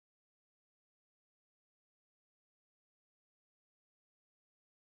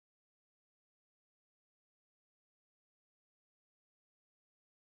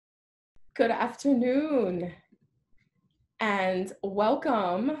Good afternoon, and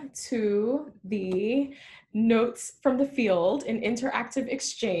welcome to the Notes from the Field, an interactive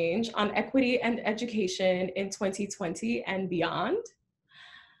exchange on equity and education in 2020 and beyond.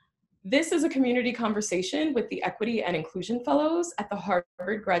 This is a community conversation with the Equity and Inclusion Fellows at the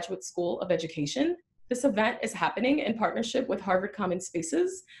Harvard Graduate School of Education. This event is happening in partnership with Harvard Common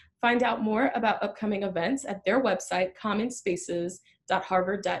Spaces. Find out more about upcoming events at their website,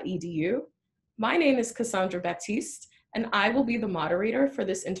 commonspaces.harvard.edu. My name is Cassandra Baptiste, and I will be the moderator for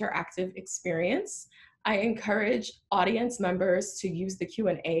this interactive experience. I encourage audience members to use the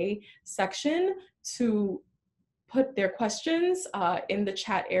Q&A section to put their questions in the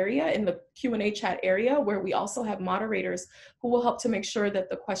chat area, in the Q&A chat area, where we also have moderators who will help to make sure that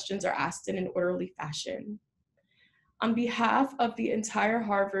the questions are asked in an orderly fashion. On behalf of the entire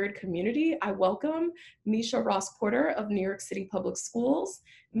Harvard community, I welcome Meisha Ross-Porter of New York City Public Schools.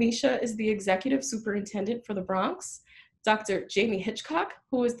 Meisha is the Executive Superintendent for the Bronx. Dr. Jamie Hitchcock,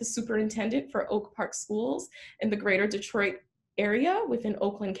 who is the Superintendent for Oak Park Schools in the Greater Detroit area within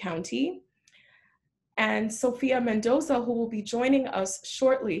Oakland County. And Sophia Mendoza, who will be joining us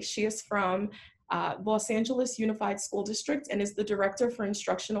shortly. She is from Los Angeles Unified School District and is the Director for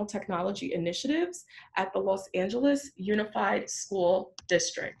Instructional Technology Initiatives at the Los Angeles Unified School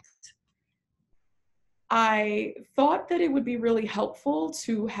District. I thought that it would be really helpful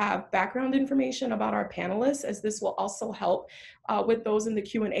to have background information about our panelists, as this will also help with those in the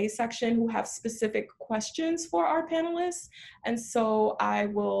Q&A section who have specific questions for our panelists. And so I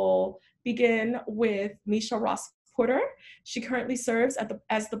will begin with Meisha Ross-Porter. She currently serves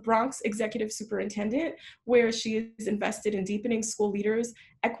as the Bronx Executive Superintendent, where she is invested in deepening school leaders'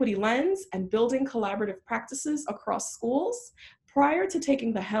 equity lens and building collaborative practices across schools. Prior to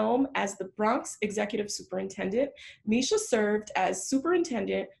taking the helm as the Bronx Executive Superintendent, Meisha served as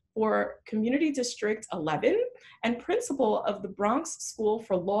Superintendent for Community District 11 and Principal of the Bronx School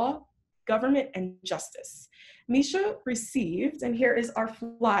for Law, Government, and Justice. Meisha received, and here is our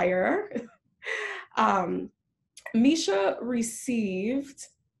flyer, Meisha received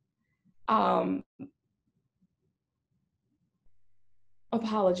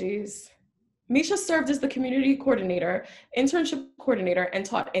apologies. Meisha served as the community coordinator, internship coordinator, and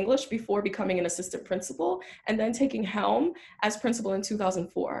taught English before becoming an assistant principal and then taking helm as principal in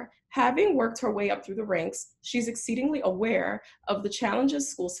 2004. Having worked her way up through the ranks, she's exceedingly aware of the challenges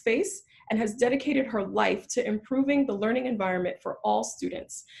schools face and has dedicated her life to improving the learning environment for all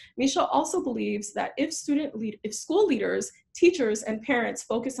students. Meisha also believes that if school leaders, teachers, and parents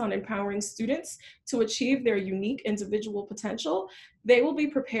focus on empowering students to achieve their unique individual potential, they will be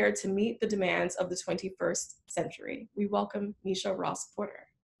prepared to meet the demands of the 21st century. We welcome Meisha Ross-Porter.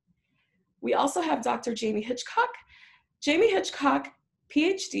 We also have Dr. Jamie Hitchcock. Jamie Hitchcock,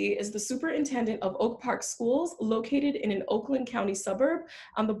 PhD, is the superintendent of Oak Park Schools, located in an Oakland County suburb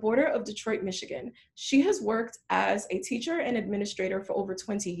on the border of Detroit, Michigan. She has worked as a teacher and administrator for over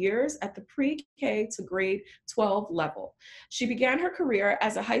 20 years at the pre-K to grade 12 level. She began her career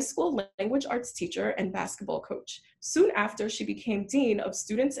as a high school language arts teacher and basketball coach. Soon after, she became dean of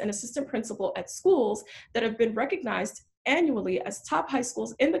students and assistant principal at schools that have been recognized annually as top high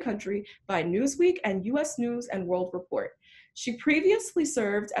schools in the country by Newsweek and U.S. News and World Report. She previously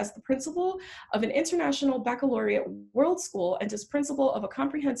served as the principal of an international baccalaureate world school and as principal of a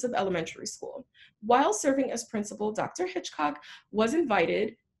comprehensive elementary school. While serving as principal, Dr. Hitchcock was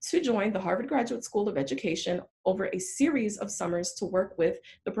invited to join the Harvard Graduate School of Education over a series of summers to work with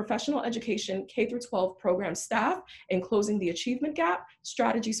the professional education K-12 program staff in closing the achievement gap,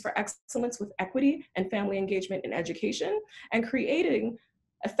 strategies for excellence with equity and family engagement in education, and creating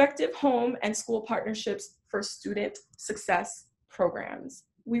effective home and school partnerships for student success programs.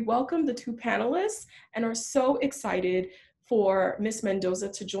 We welcome the two panelists and are so excited for Ms. Mendoza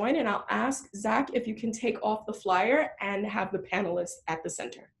to join, and I'll ask Zach if you can take off the flyer and have the panelists at the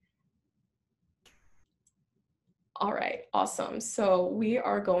center. All right, awesome. So we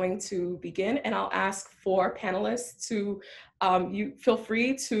are going to begin, and I'll ask for panelists to, you feel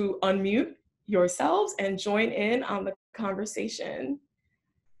free to unmute yourselves and join in on the conversation.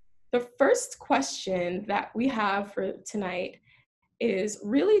 The first question that we have for tonight is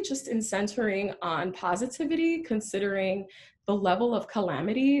really just in centering on positivity, considering the level of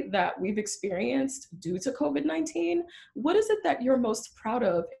calamity that we've experienced due to COVID-19. What is it that you're most proud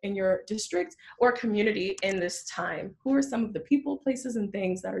of in your district or community in this time? Who are some of the people, places, and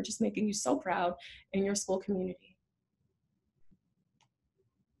things that are just making you so proud in your school community?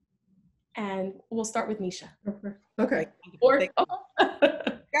 And we'll start with Meisha. Okay. Or,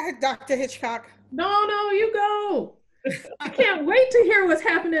 Go ahead, Dr. Hitchcock. No, you go. I can't wait to hear what's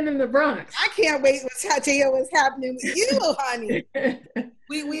happening in the Bronx. I can't wait to hear what's happening with you, honey.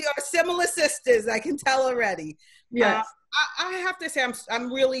 We are similar sisters, I can tell already. Yes. I have to say,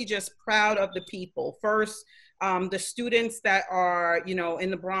 I'm really just proud of the people. First, the students that are, you know,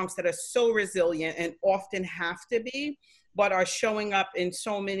 in the Bronx that are so resilient and often have to be, but are showing up in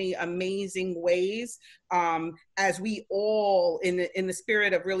so many amazing ways, as we all, in the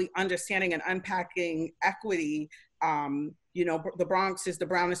spirit of really understanding and unpacking equity. You know, the Bronx is the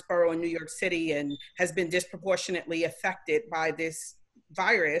brownest borough in New York City and has been disproportionately affected by this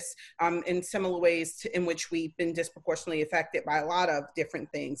virus, in similar ways in which we've been disproportionately affected by a lot of different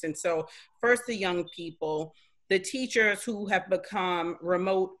things. And so first, the young people, the teachers who have become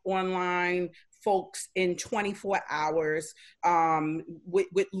remote online folks in 24 hours,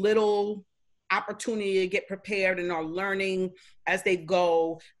 with little opportunity to get prepared and are learning as they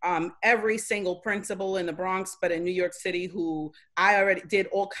go. Every single principal in the Bronx, but in New York City, who I already did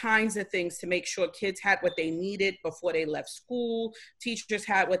all kinds of things to make sure kids had what they needed before they left school, teachers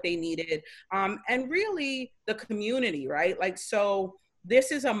had what they needed, and really the community, right? Like, so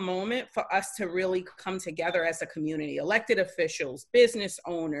this is a moment for us to really come together as a community, elected officials, business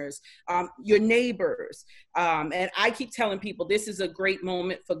owners, your neighbors. And I keep telling people this is a great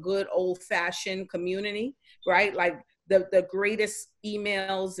moment for good old-fashioned community, right? Like the greatest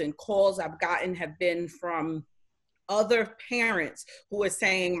emails and calls I've gotten have been from other parents who are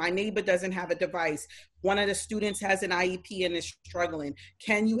saying, my neighbor doesn't have a device. One of the students has an IEP and is struggling.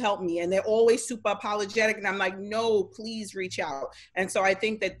 Can you help me? And they're always super apologetic. And I'm like, no, please reach out. And so I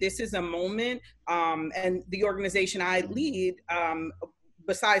think that this is a moment, and the organization I lead,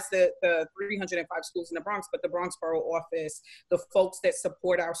 besides the 305 schools in the Bronx, but the Bronx Borough Office, the folks that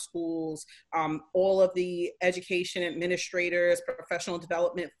support our schools, all of the education administrators, professional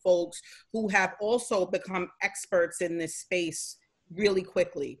development folks who have also become experts in this space really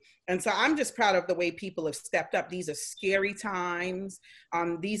quickly. And so I'm just proud of the way people have stepped up. These are scary times.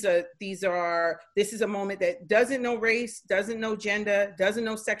 This is a moment that doesn't know race, doesn't know gender, doesn't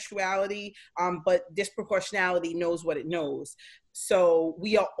know sexuality, but disproportionality knows what it knows. So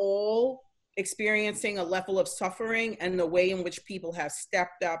we are all experiencing a level of suffering, and the way in which people have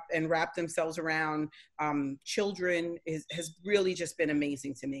stepped up and wrapped themselves around children has really just been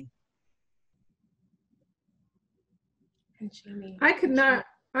amazing to me. I could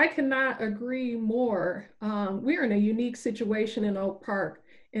not agree more. We're in a unique situation in Oak Park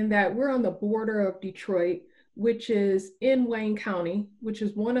in that we're on the border of Detroit, which is in Wayne County, which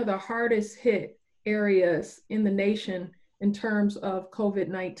is one of the hardest hit areas in the nation in terms of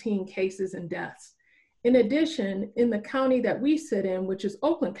COVID-19 cases and deaths. In addition, in the county that we sit in, which is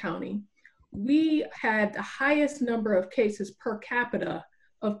Oakland County, we had the highest number of cases per capita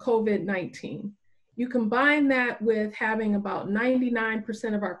of COVID-19. You combine that with having about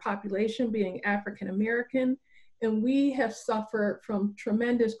 99% of our population being African American, and we have suffered from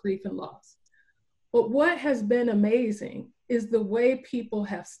tremendous grief and loss. But what has been amazing is the way people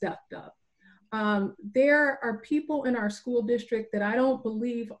have stepped up. There are people in our school district that I don't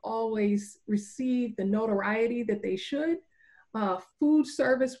believe always receive the notoriety that they should. Food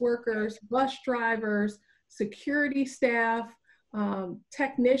service workers, bus drivers, security staff,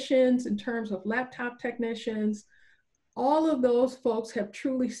 technicians in terms of laptop technicians, all of those folks have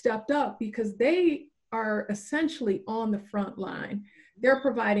truly stepped up because they are essentially on the front line. They're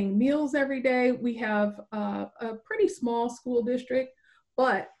providing meals every day. We have a pretty small school district,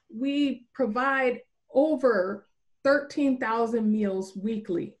 but we provide over 13,000 meals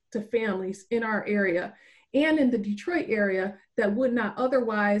weekly to families in our area and in the Detroit area that would not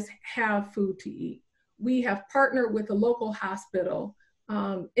otherwise have food to eat. We have partnered with a local hospital,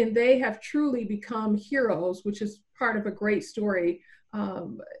 and they have truly become heroes, which is part of a great story.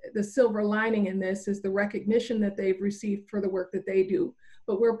 The silver lining in this is the recognition that they've received for the work that they do.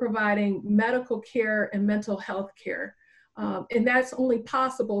 But we're providing medical care and mental health care. And that's only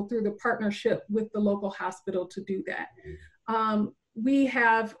possible through the partnership with the local hospital to do that. We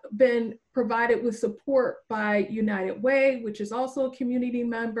have been provided with support by United Way, which is also a community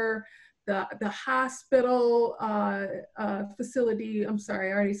member. The hospital facility, I'm sorry,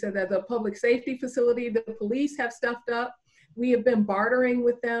 I already said that, the public safety facility, the police have stepped up. We have been bartering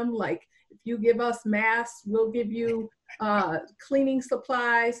with them, like, if you give us masks, we'll give you cleaning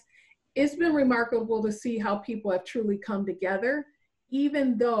supplies. It's been remarkable to see how people have truly come together,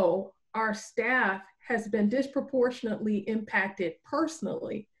 even though our staff has been disproportionately impacted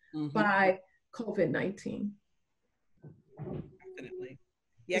personally by COVID-19. Definitely.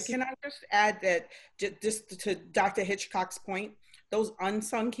 Yeah, can I just add that, just to Dr. Hitchcock's point, those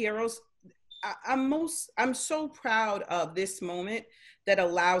unsung heroes, I'm so proud of this moment that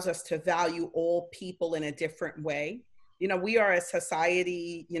allows us to value all people in a different way. You know, we are a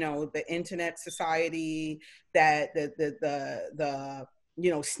society, you know, the internet society, that the you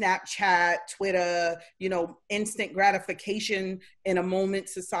know, Snapchat, Twitter, you know, instant gratification in a moment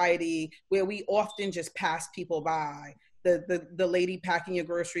society where we often just pass people by. The lady packing your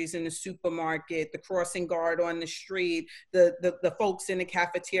groceries in the supermarket, the crossing guard on the street, the folks in the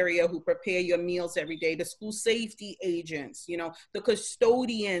cafeteria who prepare your meals every day, the school safety agents, you know, the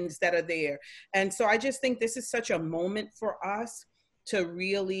custodians that are there. And so I just think this is such a moment for us to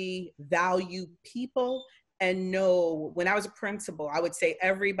really value people and know. When I was a principal, I would say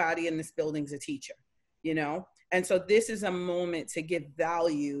everybody in this building's a teacher, you know? And so this is a moment to give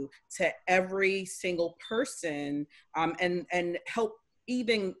value to every single person, and help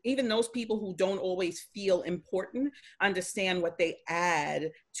even those people who don't always feel important understand what they add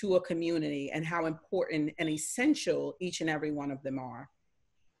to a community and how important and essential each and every one of them are.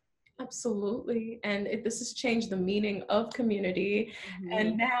 Absolutely. And this has changed the meaning of community. Mm-hmm.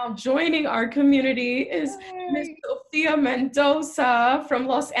 And now joining our community is Ms. Sophia Mendoza from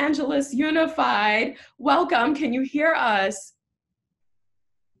Los Angeles Unified. Welcome. Can you hear us?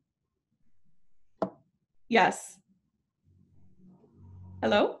 Yes.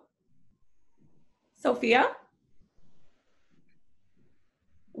 Hello? Sophia?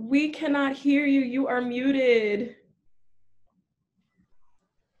 We cannot hear you. You are muted.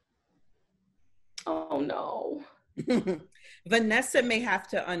 Oh no. Vanessa may have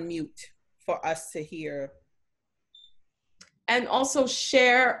to unmute for us to hear. And also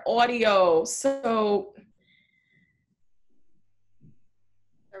share audio. So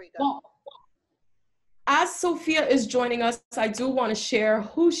there we go. Well, as Sophia is joining us, I do want to share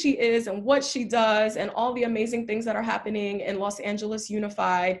who she is and what she does and all the amazing things that are happening in Los Angeles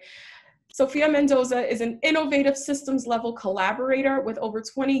Unified. Sophia Mendoza is an innovative systems level collaborator with over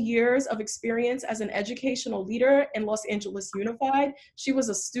 20 years of experience as an educational leader in Los Angeles Unified. She was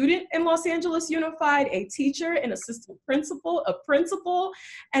a student in Los Angeles Unified, a teacher, an assistant principal, a principal,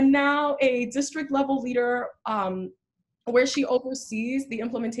 and now a district level leader, where she oversees the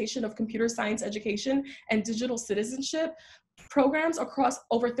implementation of computer science education and digital citizenship programs across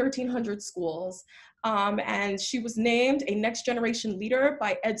over 1,300 schools. And she was named a Next Generation Leader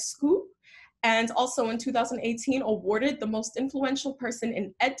by EdScoop, and also in 2018 awarded the most influential person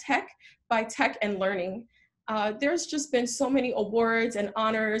in EdTech by Tech and Learning. There's just been so many awards and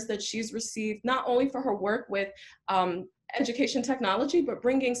honors that she's received, not only for her work with education technology, but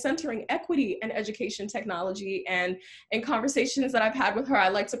centering equity and education technology. And in conversations that I've had with her, I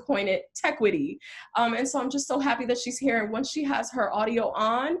like to coin it techwity. And so I'm just so happy that she's here. And once she has her audio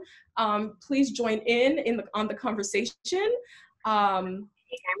on, please join in on the conversation. Can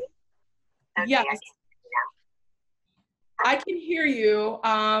you hear me? Okay, yes. I can hear you.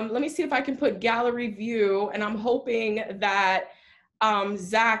 Let me see if I can put gallery view, and I'm hoping that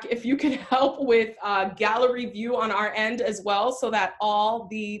Zach, if you can help with gallery view on our end as well, so that all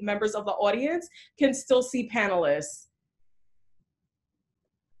the members of the audience can still see panelists.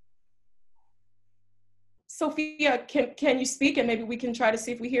 Sophia, can you speak, and maybe we can try to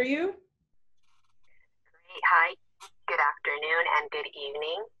see if we hear you? Great. Hi, good afternoon and good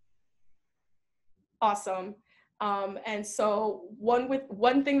evening. Awesome. And so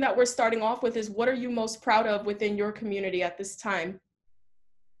one thing that we're starting off with is, what are you most proud of within your community at this time?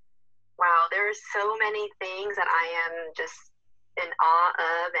 Wow, there's so many things that I am just in awe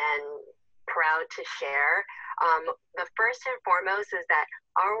of and proud to share. The first and foremost is that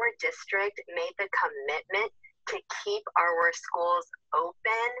our district made the commitment to keep our schools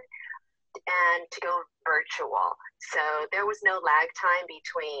open and to go virtual. So there was no lag time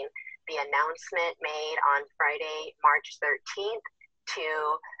between the announcement made on Friday, March 13th to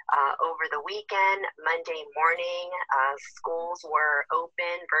over the weekend, Monday morning, schools were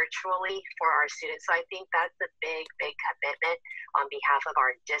open virtually for our students. So I think that's a big, big commitment on behalf of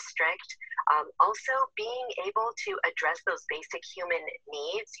our district. Also being able to address those basic human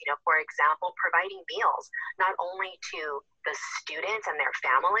needs, you know, for example, providing meals, not only to the students and their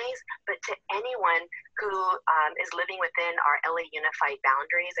families, but to anyone who is living within our LA Unified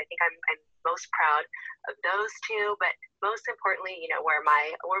boundaries. I think I'm most proud of those two, but most importantly, you know, where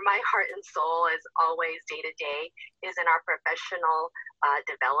my heart and soul is always day to day is in our professional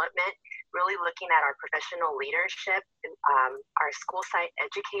development, really looking at our professional leadership, our school site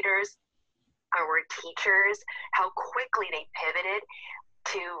educators, our teachers, how quickly they pivoted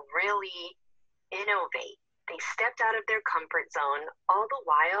to really innovate. They stepped out of their comfort zone, all the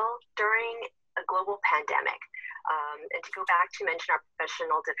while during a global pandemic. And to go back to mention our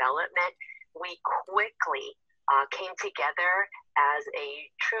professional development, we quickly came together as a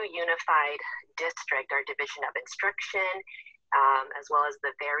true unified district, our Division of Instruction, as well as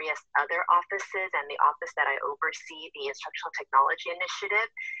the various other offices and the office that I oversee, the Instructional Technology Initiative,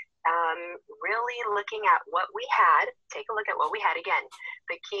 really looking at what we had, take a look at what we had again,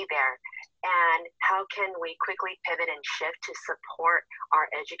 the key there, and how can we quickly pivot and shift to support our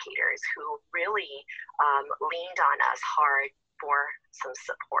educators who really leaned on us hard for some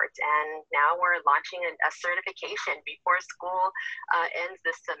support. And now we're launching a certification before school ends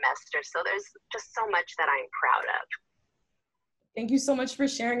this semester. So there's just so much that I'm proud of. Thank you so much for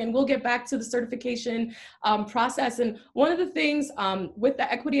sharing, and we'll get back to the certification process. And one of the things with the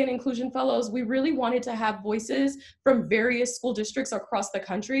Equity and Inclusion Fellows, we really wanted to have voices from various school districts across the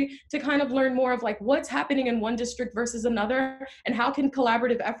country to kind of learn more of like what's happening in one district versus another, and how can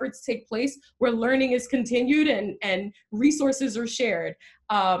collaborative efforts take place where learning is continued and resources are shared.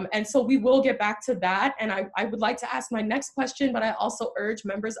 And so we will get back to that. And I would like to ask my next question, but I also urge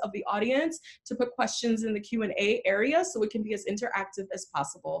members of the audience to put questions in the Q&A area so it can be as interactive as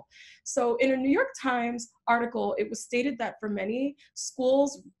possible. So in a New York Times article, it was stated that for many,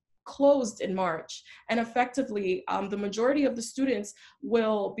 schools closed in March, and effectively the majority of the students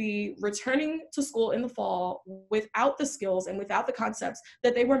will be returning to school in the fall without the skills and without the concepts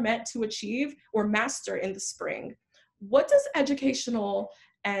that they were meant to achieve or master in the spring. What does educational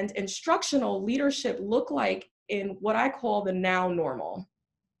and instructional leadership look like in what I call the now normal?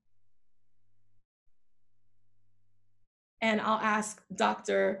 And I'll ask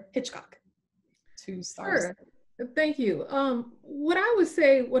Dr. Hitchcock to start. Sure. Thank you. What I would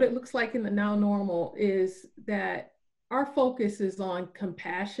say, what it looks like in the now normal is that our focus is on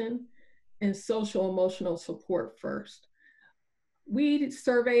compassion and social emotional support first. We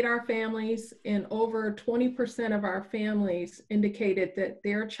surveyed our families, and over 20% of our families indicated that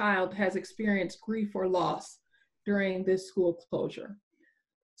their child has experienced grief or loss during this school closure.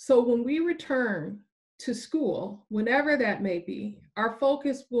 So when we return to school, whenever that may be, our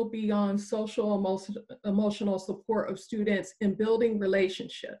focus will be on social emotional support of students and building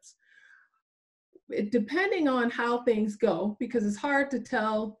relationships. Depending on how things go, because it's hard to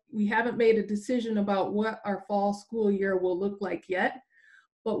tell, we haven't made a decision about what our fall school year will look like yet,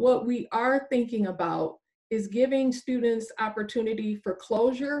 but what we are thinking about is giving students opportunity for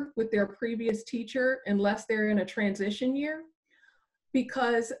closure with their previous teacher unless they're in a transition year.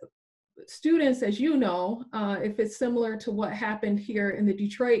 Because students, as you know, if it's similar to what happened here in the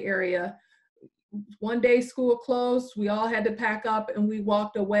Detroit area, one day school closed, we all had to pack up and we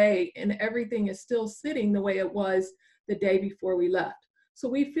walked away, and everything is still sitting the way it was the day before we left. So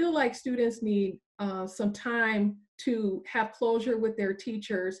we feel like students need some time to have closure with their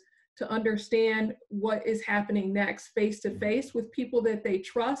teachers, to understand what is happening next face to face with people that they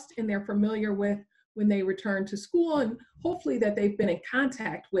trust and they're familiar with when they return to school, and hopefully that they've been in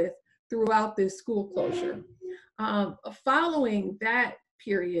contact with throughout this school closure. Following that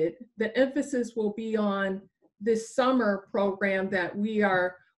period, the emphasis will be on this summer program that we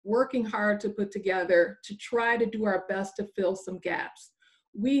are working hard to put together to try to do our best to fill some gaps.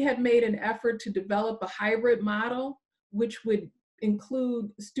 We have made an effort to develop a hybrid model, which would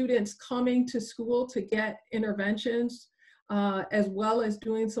include students coming to school to get interventions, as well as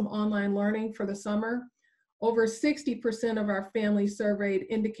doing some online learning for the summer. Over 60% of our families surveyed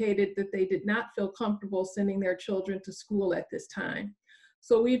indicated that they did not feel comfortable sending their children to school at this time.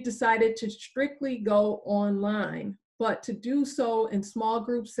 So we've decided to strictly go online, but to do so in small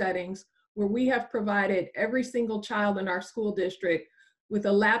group settings where we have provided every single child in our school district with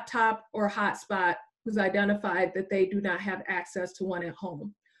a laptop or hotspot who's identified that they do not have access to one at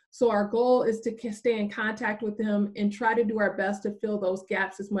home. So our goal is to stay in contact with them and try to do our best to fill those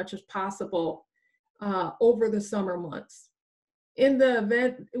gaps as much as possible over the summer months. In the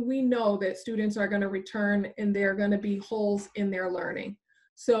event, we know that students are going to return and there are going to be holes in their learning.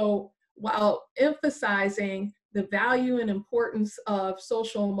 So while emphasizing the value and importance of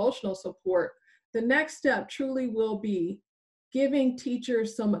social emotional support, the next step truly will be giving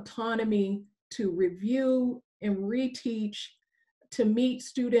teachers some autonomy to review and reteach, to meet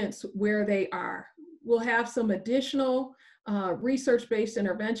students where they are. We'll have some additional research-based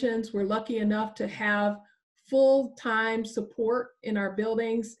interventions. We're lucky enough to have full-time support in our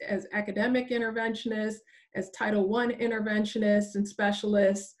buildings as academic interventionists, as Title I interventionists and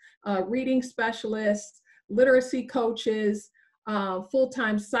specialists, reading specialists, literacy coaches,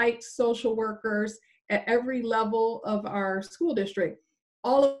 full-time psych social workers at every level of our school district.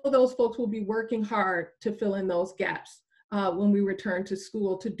 All of those folks will be working hard to fill in those gaps when we return to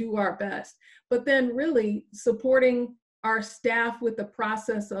school, to do our best. But then really supporting our staff with the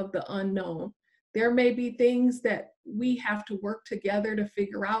process of the unknown. There may be things that we have to work together to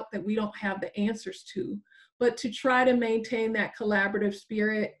figure out that we don't have the answers to, but to try to maintain that collaborative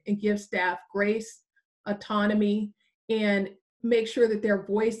spirit and give staff grace, autonomy, and make sure that their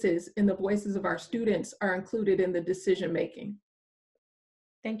voices and the voices of our students are included in the decision making.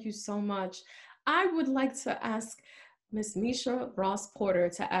 Thank you so much. I would like to ask Ms. Meisha Ross-Porter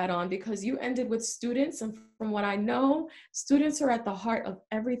to add on, because you ended with students, and from what I know, students are at the heart of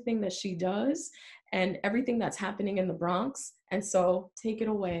everything that she does and everything that's happening in the Bronx. And so take it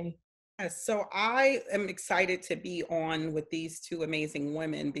away. So I am excited to be on with these two amazing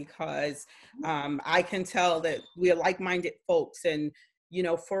women because I can tell that we are like-minded folks. And, you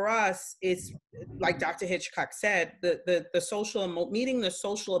know, for us, it's like Dr. Hitchcock said, meeting the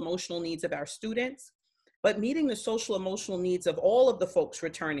social emotional needs of our students, but meeting the social emotional needs of all of the folks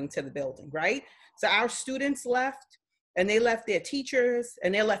returning to the building, right? So our students left, and they left their teachers,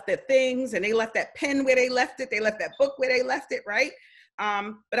 and they left their things, and they left that pen where they left it, they left that book where they left it, right?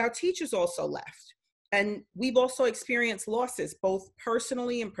 But our teachers also left. And we've also experienced losses, both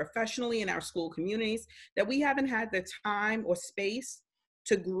personally and professionally in our school communities, that we haven't had the time or space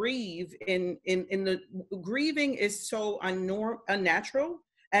to grieve. Grieving is so unnatural,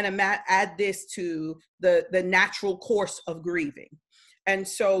 and add this to the natural course of grieving. And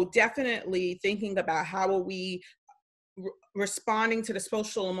so definitely thinking about how are we responding to the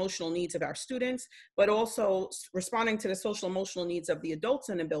social emotional needs of our students, but also responding to the social emotional needs of the adults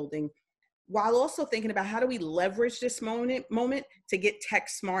in the building, while also thinking about how do we leverage this moment to get tech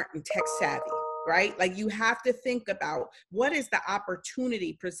smart and tech savvy, right? Like, you have to think about what is the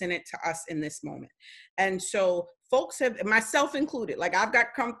opportunity presented to us in this moment. And so folks have, myself included, like, I've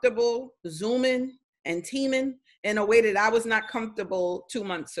got comfortable Zooming and teaming in a way that I was not comfortable 2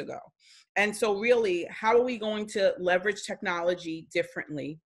 months ago. And so really, how are we going to leverage technology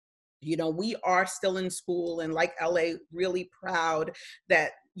differently? You know, we are still in school, and like LA, really proud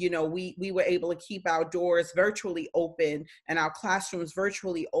that, you know, we were able to keep our doors virtually open and our classrooms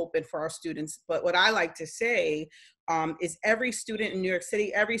virtually open for our students. But what I like to say is every student in New York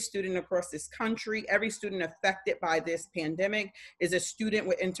City, every student across this country, every student affected by this pandemic is a student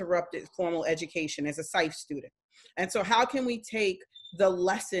with interrupted formal education, as a SIFE student. And so how can we take the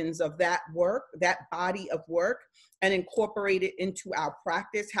lessons of that work, that body of work, and incorporate it into our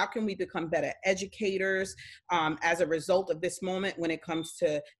practice? How can we become better educators as a result of this moment when it comes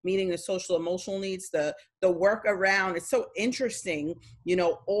to meeting the social emotional needs, the work around? It's so interesting, you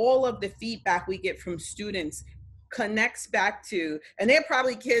know, all of the feedback we get from students connects back to, and they're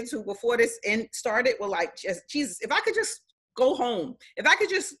probably kids who before this started were like, Jesus, if I could just go home, if I could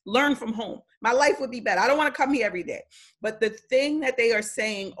just learn from home, my life would be better. I don't want to come here every day. But the thing that they are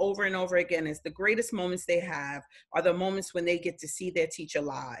saying over and over again is the greatest moments they have are the moments when they get to see their teacher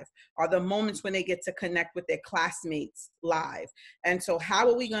live, are the moments when they get to connect with their classmates live. And so how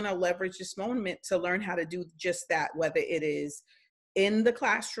are we going to leverage this moment to learn how to do just that, whether it is in the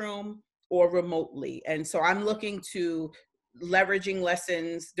classroom or remotely? And so I'm looking to leveraging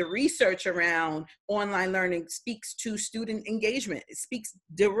lessons. The research around online learning speaks to student engagement. It speaks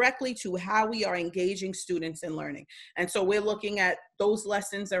directly to how we are engaging students in learning. And so we're looking at those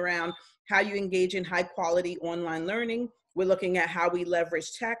lessons around how you engage in high quality online learning. We're looking at how we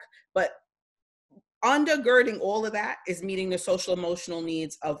leverage tech, but undergirding all of that is meeting the social emotional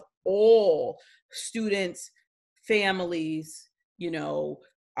needs of all students, families, you know,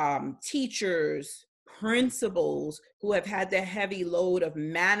 teachers, principals who have had the heavy load of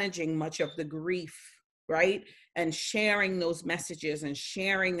managing much of the grief, right? And sharing those messages and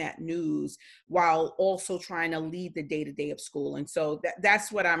sharing that news while also trying to lead the day-to-day of school. And so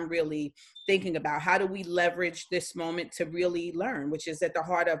that's what I'm really thinking about. How do we leverage this moment to really learn, which is at the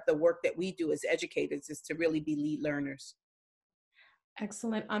heart of the work that we do as educators, is to really be lead learners.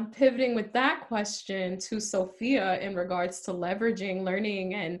 Excellent. I'm pivoting with that question to Sophia in regards to leveraging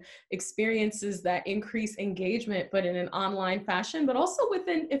learning and experiences that increase engagement, but in an online fashion, but also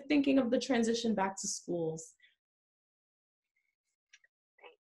within, if thinking of the transition back to schools.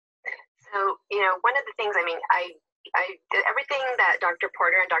 So, you know, one of the things, I mean, everything that Dr.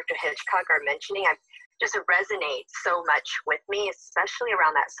 Porter and Dr. Hitchcock are mentioning, just resonates so much with me, especially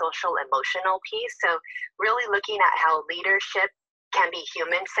around that social emotional piece. So really looking at how leadership can be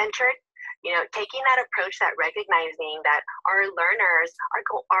human-centered, you know, taking that approach, that recognizing that our learners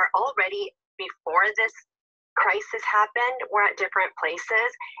are already, before this crisis happened, we're at different places,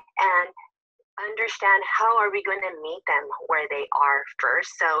 and understand how are we going to meet them where they are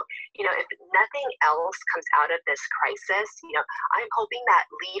first. So, if nothing else comes out of this crisis, I'm hoping that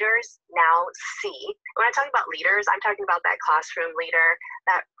leaders now see, when I talk about leaders, I'm talking about that classroom leader,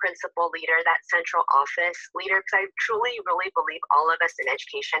 that principal leader, that central office leader, because I truly, really believe all of us in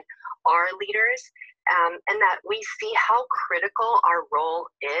education are leaders, and that we see how critical our role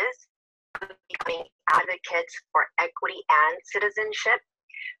is becoming advocates for equity and citizenship,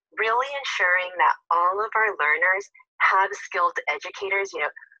 really ensuring that all of our learners have skilled educators,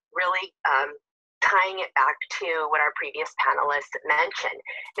 really tying it back to what our previous panelists mentioned,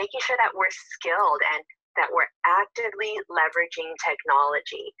 making sure that we're skilled and that we're actively leveraging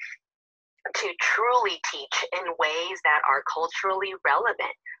technology to truly teach in ways that are culturally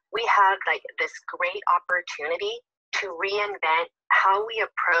relevant. We have this great opportunity to reinvent how we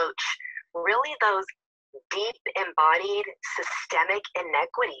approach really those deep embodied systemic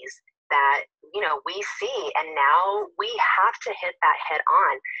inequities that we see, and now we have to hit that head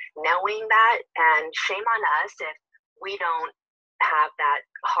on, knowing that, and shame on us if we don't have that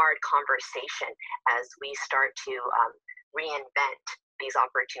hard conversation as we start to reinvent these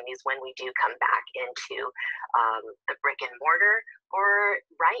opportunities when we do come back into the brick and mortar, or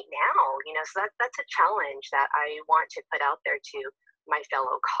right now, so that's a challenge that I want to put out there to my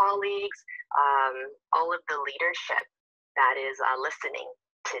fellow colleagues, all of the leadership that is listening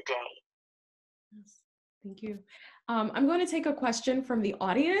today. Yes, thank you. I'm going to take a question from the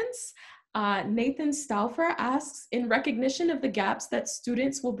audience. Nathan Stauffer asks, in recognition of the gaps that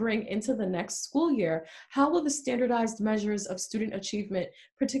students will bring into the next school year, how will the standardized measures of student achievement,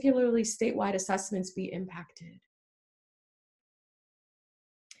 particularly statewide assessments, be impacted?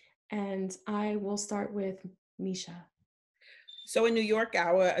 And I will start with Meisha. So in New York,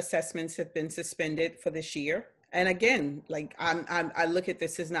 our assessments have been suspended for this year. And again, I look at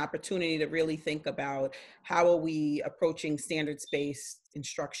this as an opportunity to really think about how are we approaching standards-based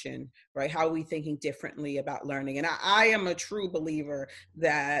instruction, right? How are we thinking differently about learning? And I am a true believer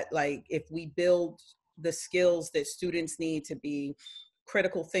that if we build the skills that students need to be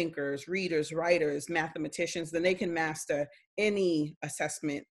critical thinkers, readers, writers, mathematicians, then they can master any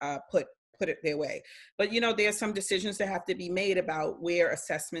assessment put it their way. But there are some decisions that have to be made about where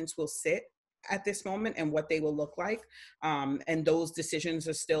assessments will sit at this moment and what they will look like. And those decisions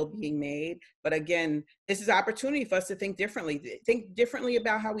are still being made. But again, this is an opportunity for us to think differently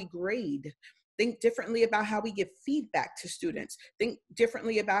about how we grade, think differently about how we give feedback to students, think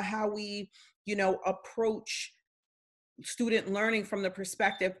differently about how we, approach student learning from the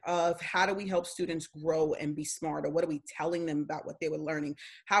perspective of how do we help students grow and be smarter? What are we telling them about what they were learning?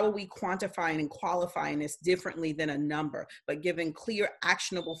 How are we quantifying and qualifying this differently than a number, but giving clear,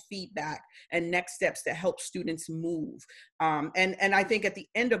 actionable feedback and next steps that help students move? And I think at the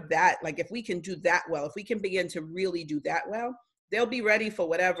end of that, if we can do that well, if we can begin to really do that well, they'll be ready for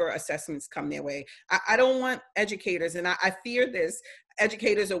whatever assessments come their way. I don't want educators, and I fear this,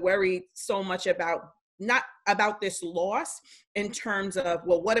 educators are worried so much not about this loss in terms of,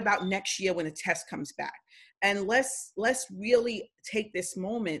 well, what about next year when the test comes back? And let's really take this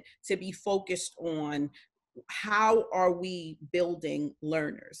moment to be focused on how are we building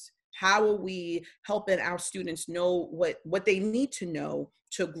learners? How are we helping our students know what they need to know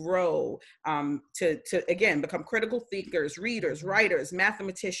to grow, to again, become critical thinkers, readers, writers,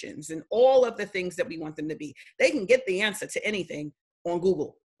 mathematicians, and all of the things that we want them to be. They can get the answer to anything on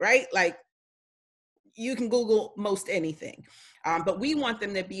Google, right? You can Google most anything, but we want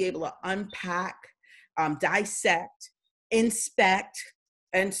them to be able to unpack, dissect, inspect.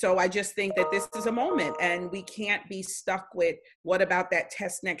 And so I just think that this is a moment, and we can't be stuck with what about that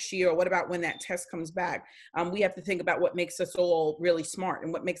test next year, or what about when that test comes back. We have to think about what makes us all really smart,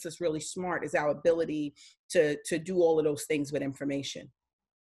 and what makes us really smart is our ability to do all of those things with information.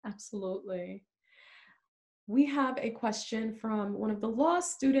 Absolutely. We have a question from one of the law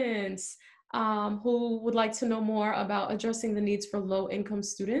students who would like to know more about addressing the needs for low-income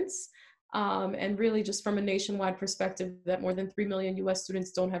students, and really just from a nationwide perspective that more than 3 million US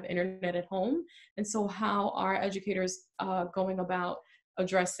students don't have internet at home. And so how are educators going about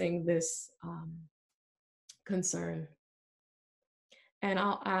addressing this concern? And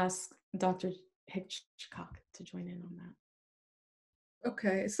I'll ask Dr. Hitchcock to join in on that.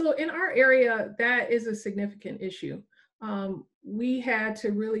 Okay, so in our area, that is a significant issue. We had to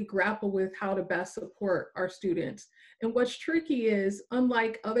really grapple with how to best support our students. And what's tricky is,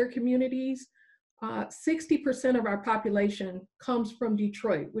 unlike other communities, 60% of our population comes from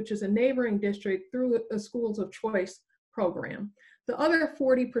Detroit, which is a neighboring district, through a Schools of Choice program. The other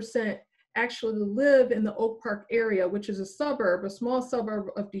 40% actually live in the Oak Park area, which is a suburb, a small suburb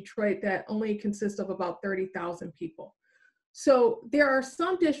of Detroit that only consists of about 30,000 people. So there are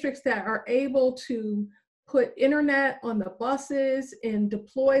some districts that are able to put internet on the buses and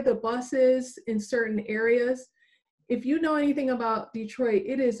deploy the buses in certain areas. If you know anything about Detroit,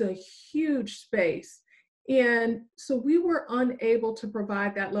 it is a huge space. And so we were unable to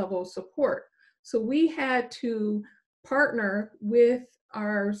provide that level of support. So we had to partner with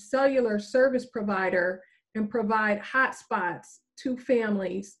our cellular service provider and provide hotspots to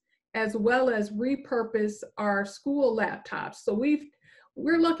families, as well as repurpose our school laptops. So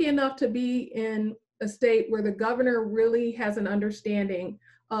we're lucky enough to be in a state where the governor really has an understanding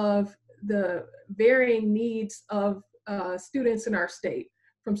of the varying needs of students in our state,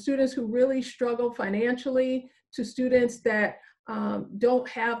 from students who really struggle financially to students that don't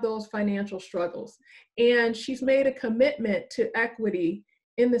have those financial struggles. And she's made a commitment to equity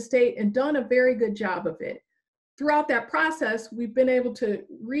in the state and done a very good job of it. Throughout that process, we've been able to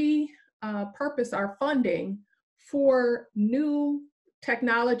repurpose our funding for new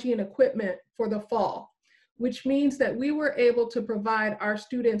technology and equipment for the fall, which means that we were able to provide our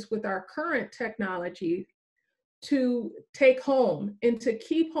students with our current technology to take home and to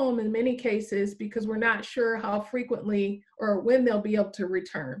keep home in many cases, because we're not sure how frequently or when they'll be able to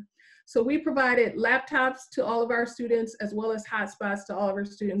return. So we provided laptops to all of our students, as well as hotspots to all of our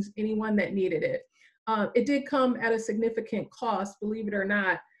students, anyone that needed it. It did come at a significant cost, believe it or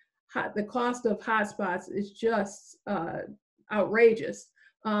not. The cost of hotspots is just outrageous.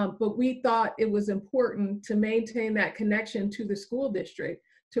 But we thought it was important to maintain that connection to the school district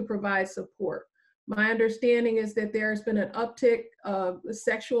to provide support. My understanding is that there's been an uptick of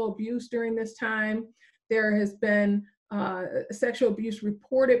sexual abuse during this time. There has been sexual abuse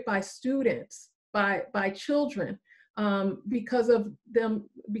reported by students, by children, because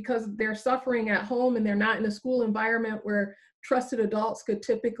they're suffering at home and they're not in a school environment where trusted adults could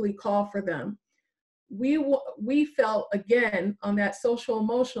typically call for them. We felt, again, on that social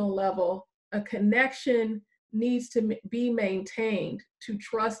emotional level, a connection needs to be maintained to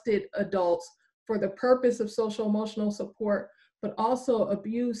trusted adults for the purpose of social emotional support, but also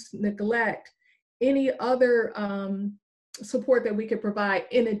abuse, neglect, any other support that we could provide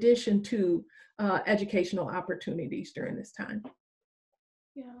in addition to educational opportunities during this time.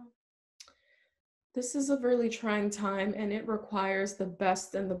 Yeah. This is a really trying time, and it requires the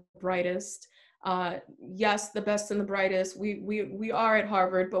best and the brightest. Yes, the best and the brightest. We are at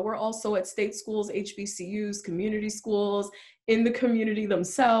Harvard, but we're also at state schools, HBCUs, community schools, in the community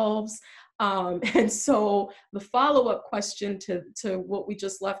themselves. And so the follow-up question to what we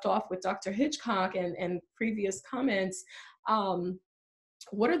just left off with Dr. Hitchcock and previous comments,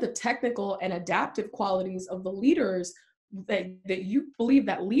 what are the technical and adaptive qualities of the leaders that you believe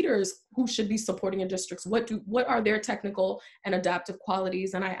that leaders who should be supporting your districts, what are their technical and adaptive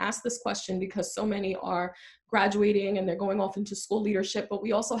qualities? And I ask this question because so many are graduating and they're going off into school leadership, but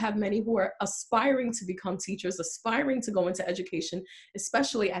we also have many who are aspiring to become teachers, aspiring to go into education,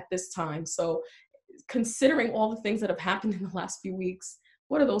 especially at this time. So considering all the things that have happened in the last few weeks,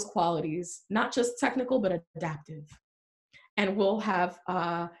 what are those qualities? Not just technical, but adaptive. And we'll have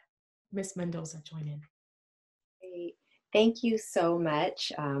Ms. Mendoza join in. Great. Thank you so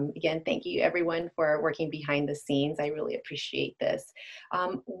much. Again, thank you everyone for working behind the scenes. I really appreciate this.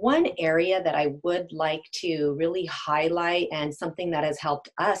 One area that I would like to really highlight, and something that has helped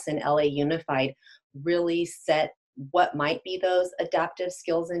us in LA Unified really set what might be those adaptive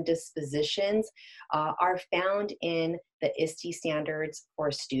skills and dispositions, are found in the ISTE standards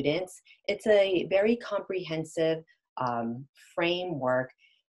for students. It's a very comprehensive framework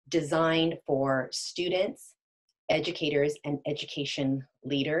designed for students, educators, and education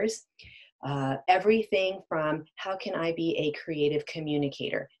leaders. Everything from how can I be a creative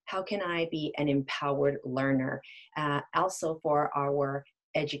communicator? How can I be an empowered learner? Also for our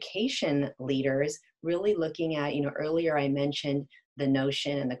education leaders, really looking at, earlier I mentioned the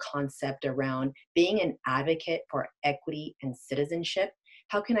notion and the concept around being an advocate for equity and citizenship.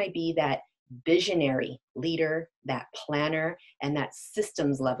 How can I be that visionary leader, that planner, and that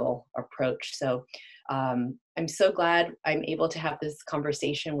systems level approach? So I'm so glad I'm able to have this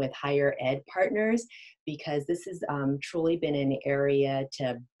conversation with higher ed partners, because this has truly been an area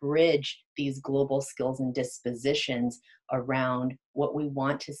to bridge these global skills and dispositions around what we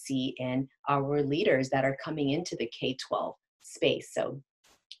want to see in our leaders that are coming into the K-12 space. So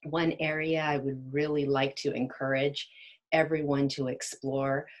one area I would really like to encourage everyone to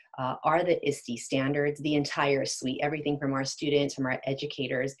explore are the ISTE standards, the entire suite, everything from our students, from our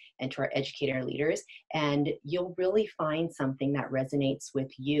educators, and to our educator leaders. And you'll really find something that resonates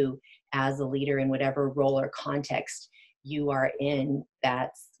with you as a leader in whatever role or context you are in,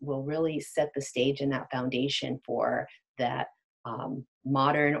 that will really set the stage and that foundation for that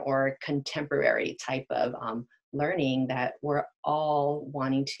modern or contemporary type of learning that we're all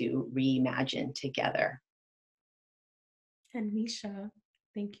wanting to reimagine together. And Meisha,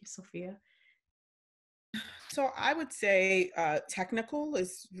 thank you, Sophia. So I would say technical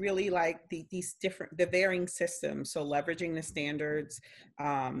is really like the varying systems. So leveraging the standards,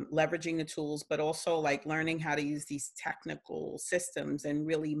 leveraging the tools, but also like learning how to use these technical systems and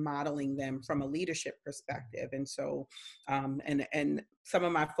really modeling them from a leadership perspective. And so, and some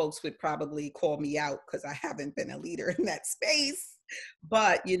of my folks would probably call me out because I haven't been a leader in that space.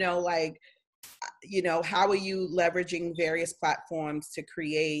 But, how are you leveraging various platforms to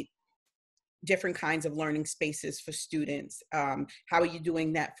create different kinds of learning spaces for students? How are you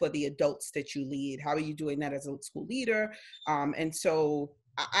doing that for the adults that you lead? How are you doing that as a school leader? And so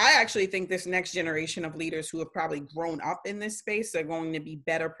I actually think this next generation of leaders who have probably grown up in this space are going to be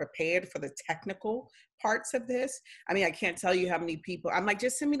better prepared for the technical parts of this. I mean, I can't tell you how many people, I'm like,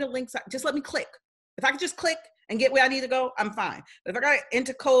 just send me the links, just let me click. If I could just click and get where I need to go, I'm fine. But if I got to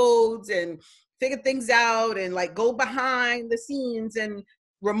enter codes and figure things out and like go behind the scenes and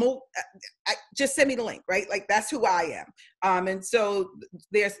remote, just send me the link, right? Like that's who I am. And so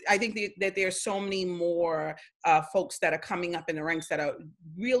I think that there's so many more folks that are coming up in the ranks that are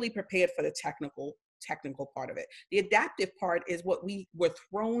really prepared for the technical part of it. The adaptive part is what we were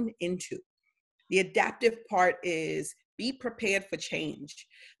thrown into. The adaptive part is be prepared for change.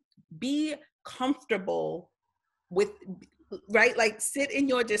 Be comfortable with, right? Like sit in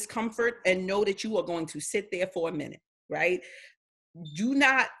your discomfort and know that you are going to sit there for a minute, right? Do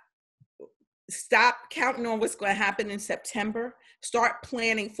not stop counting on what's going to happen in September. Start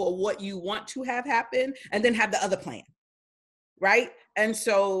planning for what you want to have happen and then have the other plan, right? And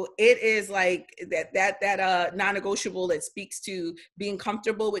so it is like that non-negotiable that speaks to being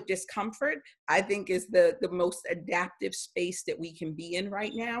comfortable with discomfort, I think is the most adaptive space that we can be in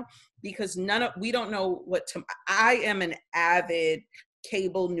right now, because we don't know I am an avid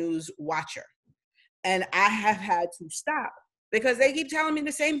cable news watcher, and I have had to stop because they keep telling me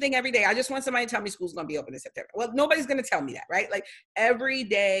the same thing every day. I just want somebody to tell me school's going to be open in September. Well, nobody's going to tell me that, right? Like every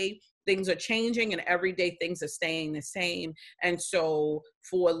day things are changing and every day things are staying the same. And so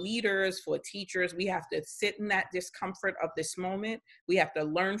for leaders, for teachers, we have to sit in that discomfort of this moment. We have to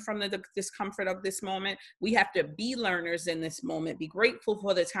learn from the discomfort of this moment. We have to be learners in this moment, be grateful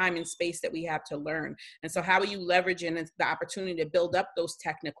for the time and space that we have to learn. And so how are you leveraging the opportunity to build up those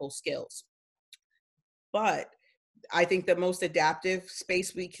technical skills? But I think the most adaptive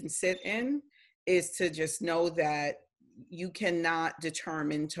space we can sit in is to just know that you cannot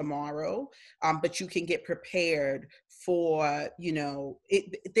determine tomorrow, but you can get prepared for,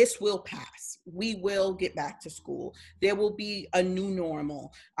 this will pass. We will get back to school. There will be a new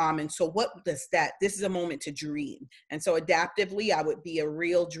normal. And so this is a moment to dream. And so adaptively, I would be a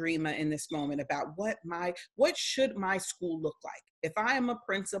real dreamer in this moment about what should my school look like? If I am a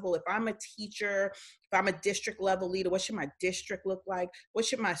principal, if I'm a teacher, if I'm a district level leader, what should my district look like? What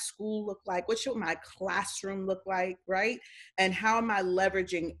should my school look like? What should my classroom look like, right? And how am I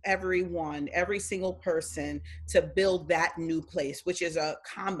leveraging every single person to build that new place, which is a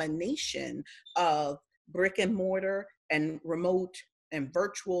combination of brick and mortar and remote and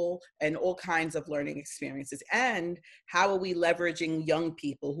virtual and all kinds of learning experiences. And how are we leveraging young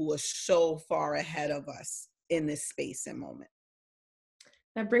people who are so far ahead of us in this space and moment?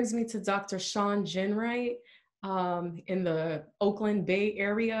 That brings me to Dr. Sean Ginwright in the Oakland Bay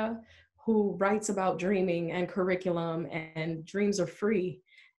area, who writes about dreaming and curriculum, and dreams are free.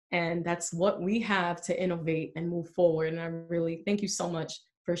 And that's what we have to innovate and move forward. And I really thank you so much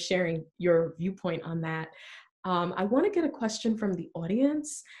for sharing your viewpoint on that. I want to get a question from the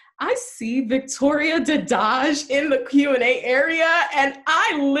audience. I see Victoria Dadaj in the Q&A area, and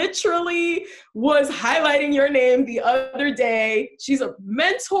I literally was highlighting your name the other day. She's a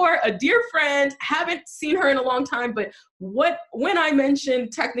mentor, a dear friend, haven't seen her in a long time, but when I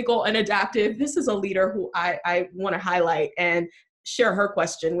mentioned technical and adaptive, this is a leader who I want to highlight and share her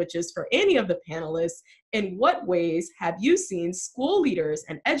question, which is for any of the panelists. In what ways have you seen school leaders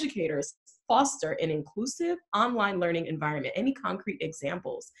and educators foster an inclusive online learning environment? Any concrete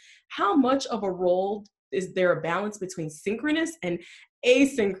examples? How much of a role is there a balance between synchronous and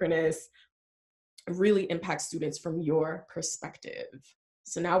asynchronous really impact students from your perspective?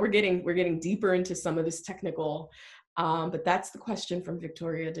 So now we're getting deeper into some of this technical But that's the question from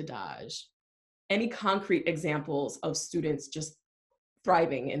Victoria Dadaj. Any concrete examples of students just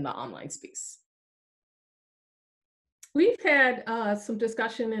thriving in the online space? We've had some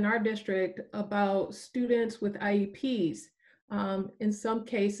discussion in our district about students with IEPs. In some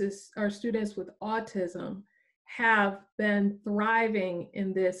cases, our students with autism have been thriving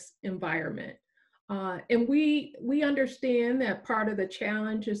in this environment. And we understand that part of the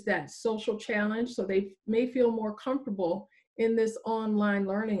challenge is that social challenge, so they may feel more comfortable in this online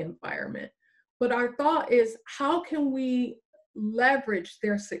learning environment. But our thought is, how can we leverage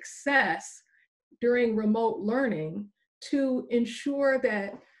their success during remote learning to ensure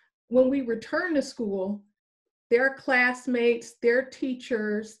that when we return to school, their classmates, their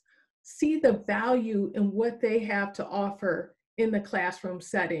teachers see the value in what they have to offer in the classroom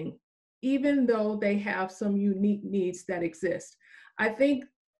setting, even though they have some unique needs that exist. I think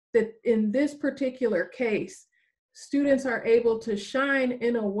that in this particular case, students are able to shine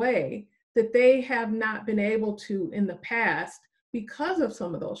in a way that they have not been able to in the past because of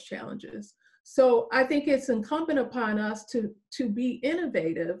some of those challenges. So I think it's incumbent upon us to be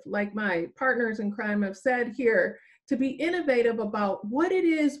innovative, like my partners in crime have said here, to be innovative about what it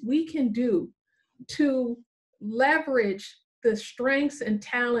is we can do to leverage the strengths and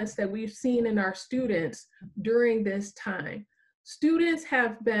talents that we've seen in our students during this time. Students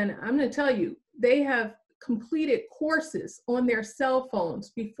have been, I'm going to tell you, they have completed courses on their cell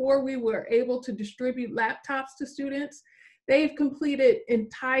phones before we were able to distribute laptops to students. They've completed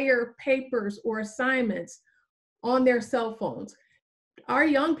entire papers or assignments on their cell phones. Our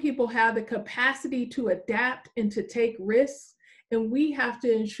young people have the capacity to adapt and to take risks, and we have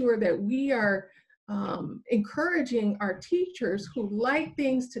to ensure that we are encouraging our teachers who like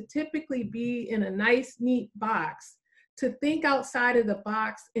things to typically be in a nice, neat box, to think outside of the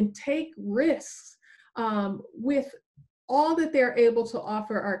box and take risks with all that they're able to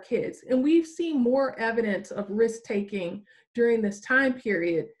offer our kids. And we've seen more evidence of risk-taking during this time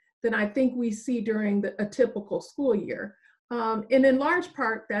period than I think we see during a typical school year. And in large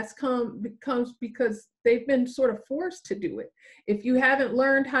part, that's comes because they've been sort of forced to do it. If you haven't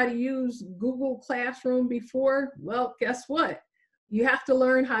learned how to use Google Classroom before, well, guess what? You have to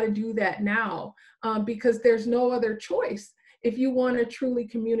learn how to do that now because there's no other choice if you want to truly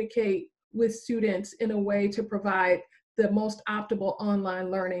communicate with students in a way to provide the most optimal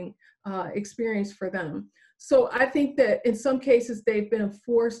online learning experience for them. So I think that in some cases they've been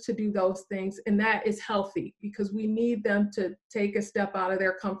forced to do those things, and that is healthy because we need them to take a step out of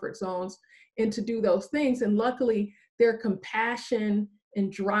their comfort zones and to do those things. And luckily, their compassion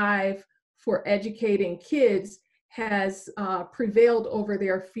and drive for educating kids has prevailed over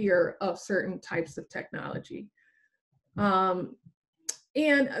their fear of certain types of technology.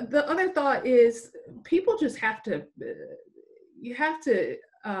 And the other thought is people just have to, you have to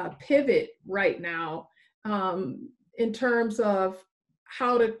pivot right now in terms of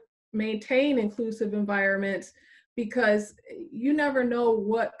how to maintain inclusive environments, because you never know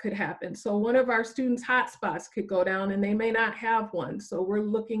what could happen. So one of our students' hotspots could go down and they may not have one. So we're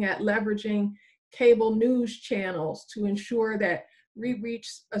looking at leveraging cable news channels to ensure that we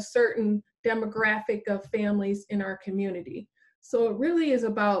reach a certain demographic of families in our community. So it really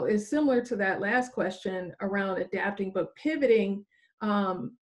is similar to that last question around adapting, but pivoting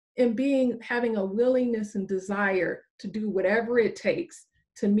and having a willingness and desire to do whatever it takes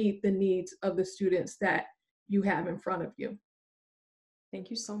to meet the needs of the students that you have in front of you. Thank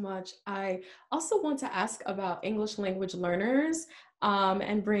you so much. I also want to ask about English language learners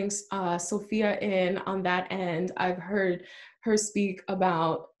and bring Sophia in on that end. I've heard her speak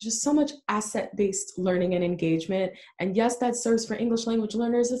about just so much asset-based learning and engagement. And yes, that serves for English language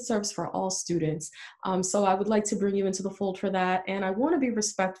learners, it serves for all students. So I would like to bring you into the fold for that. And I want to be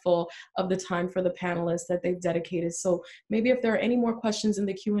respectful of the time for the panelists that they've dedicated. So maybe if there are any more questions in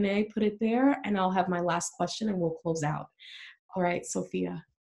the Q&A, put it there and I'll have my last question and we'll close out. All right, Sophia.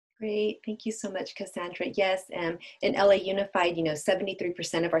 Great, thank you so much, Cassandra. Yes, in LA Unified,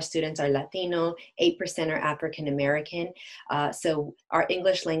 73% of our students are Latino, 8% are African American. So our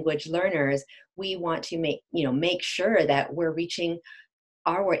English language learners, we want to make sure that we're reaching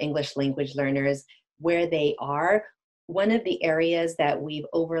our English language learners where they are. One of the areas that we've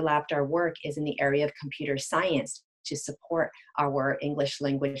overlapped our work is in the area of computer science, to support our English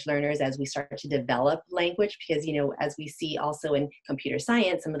language learners as we start to develop language, because, as we see also in computer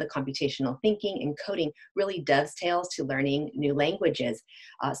science, some of the computational thinking and coding really dovetails to learning new languages.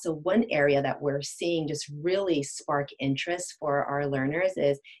 So one area that we're seeing just really spark interest for our learners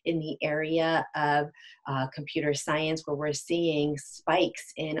is in the area of computer science, where we're seeing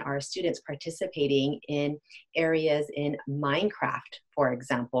spikes in our students participating in areas in Minecraft, for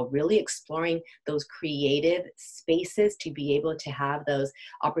example, really exploring those creative spaces to be able to have those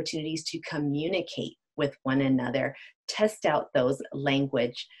opportunities to communicate with one another, test out those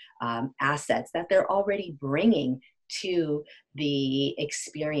language assets that they're already bringing to the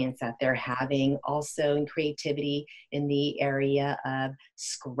experience that they're having. Also in creativity in the area of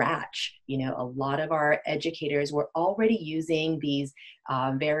Scratch. You know, a lot of our educators were already using these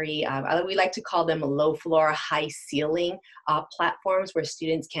very, we like to call them low floor, high ceiling platforms where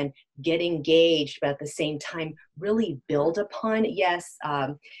students can get engaged, but at the same time really build upon. Yes,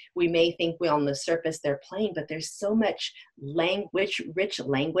 we may think we on the surface they're playing, but there's so much rich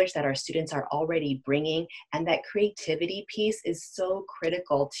language that our students are already bringing, and that creativity piece is so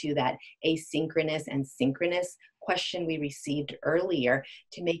critical to that asynchronous and synchronous question we received earlier,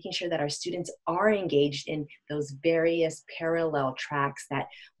 to making sure that our students are engaged in those various parallel tracks that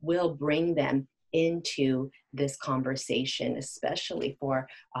will bring them into this conversation, especially for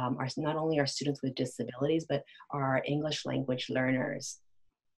not only our students with disabilities, but our English language learners.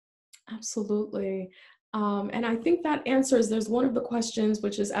 Absolutely. And I think that answers, there's one of the questions,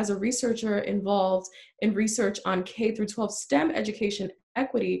 which is, as a researcher involved in research on K through 12 STEM education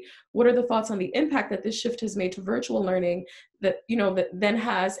equity, what are the thoughts on the impact that this shift has made to virtual learning that, you know, that then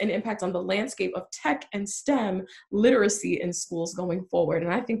has an impact on the landscape of tech and STEM literacy in schools going forward?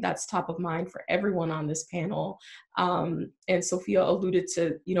 And I think that's top of mind for everyone on this panel. And Sophia alluded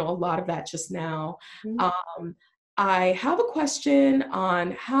to, you know, a lot of that just now. I have a question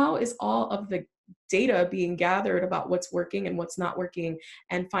on how is all of the data being gathered about what's working and what's not working,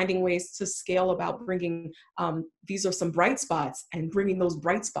 and finding ways to scale about bringing, these are some bright spots, and bringing those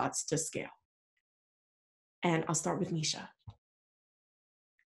bright spots to scale. And I'll start with Meisha.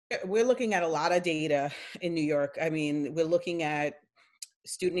 We're looking at a lot of data in New York. I mean, we're looking at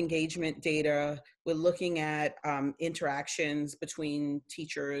student engagement data. We're looking at interactions between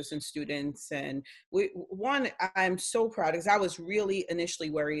teachers and students. And I'm so proud, because I was really initially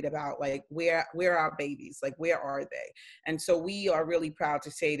worried about, like, where are our babies? Like, where are they? And so we are really proud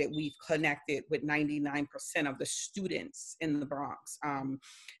to say that we've connected with 99% of the students in the Bronx.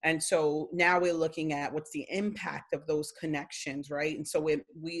 And so now we're looking at what's the impact of those connections, right? And so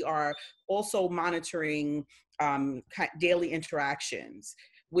we are also monitoring daily interactions.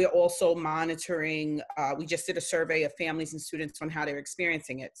 We're also monitoring, we just did a survey of families and students on how they're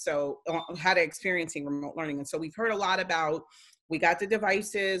experiencing it. So how they're experiencing remote learning. And so we've heard a lot about, we got the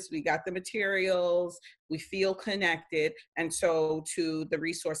devices, we got the materials, we feel connected. And so to the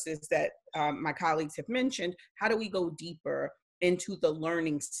resources that my colleagues have mentioned, how do we go deeper into the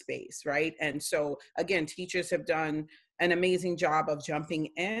learning space, right? And so again, teachers have done an amazing job of jumping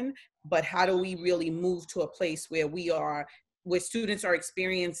in, but how do we really move to a place where where students are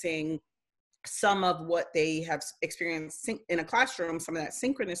experiencing some of what they have experienced in a classroom, some of that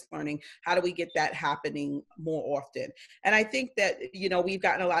synchronous learning? How do we get that happening more often? And I think that, you know, we've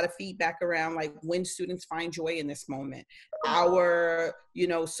gotten a lot of feedback around, like, when students find joy in this moment. Our, you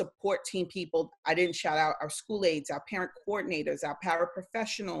know, support team people, I didn't shout out our school aides, our parent coordinators, our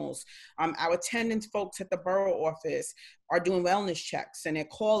paraprofessionals, our attendance folks at the borough office are doing wellness checks, and they're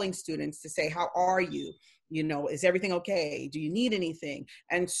calling students to say, how are you? You know, is everything okay? Do you need anything?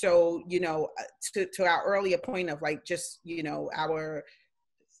 And so, you know, to our earlier point of, like, just, you know,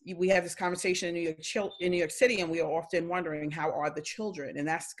 we have this conversation in New York City, and we are often wondering, how are the children? And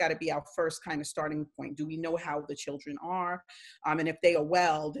that's got to be our first kind of starting point. Do we know how the children are? And if they are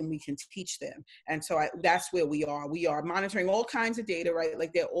well, then we can teach them. And so that's where we are. We are monitoring all kinds of data, right?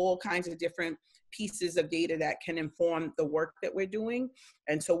 Like, there are all kinds of different pieces of data that can inform the work that we're doing.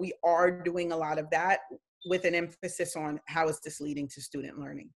 And so we are doing a lot of that, with an emphasis on how is this leading to student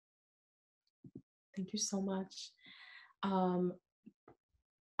learning. Thank you so much.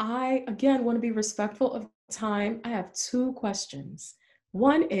 I, again, want to be respectful of time. I have two questions.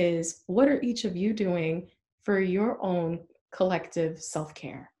 One is, what are each of you doing for your own collective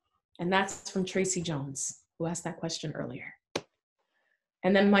self-care? And that's from Tracy Jones, who asked that question earlier.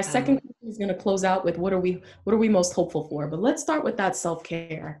 And then my second question is going to close out with, what are we most hopeful for? But let's start with that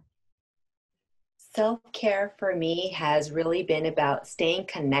self-care. Self-care for me has really been about staying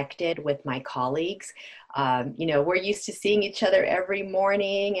connected with my colleagues. You know, we're used to seeing each other every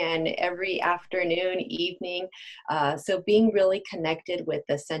morning and every afternoon, evening. So being really connected with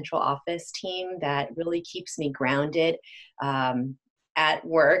the central office team, that really keeps me grounded at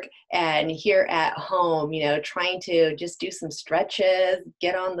work, and here at home, you know, trying to just do some stretches,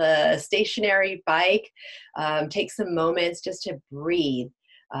 get on the stationary bike, take some moments just to breathe.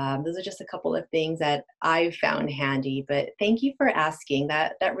 Those are just a couple of things that I've found handy, but thank you for asking.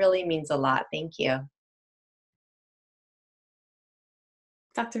 That really means a lot. Thank you.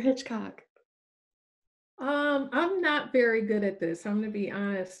 Dr. Hitchcock. I'm not very good at this. I'm going to be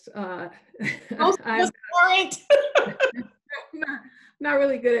honest. I'm not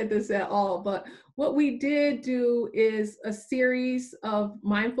really good at this at all. But what we did do is a series of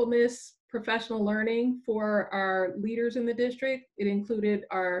mindfulness professional learning for our leaders in the district. It included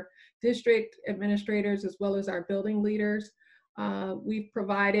our district administrators as well as our building leaders. We've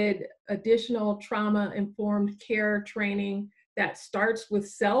provided additional trauma-informed care training that starts with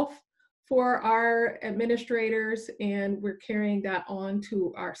self for our administrators, and we're carrying that on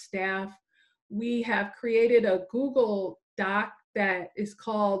to our staff. We have created a Google Doc that is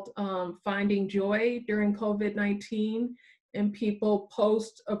called Finding Joy During COVID-19, and people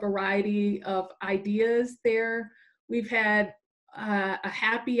post a variety of ideas there. We've had a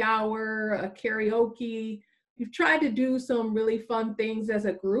happy hour, a karaoke. We've tried to do some really fun things as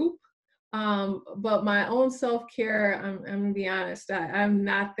a group. But my own self-care, I'm gonna be honest, I'm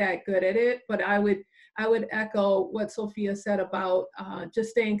not that good at it, but I would echo what Sophia said about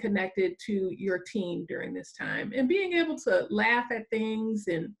just staying connected to your team during this time and being able to laugh at things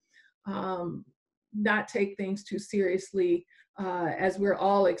and not take things too seriously as we're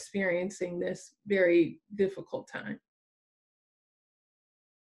all experiencing this very difficult time.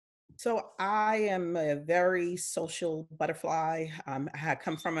 So I am a very social butterfly. I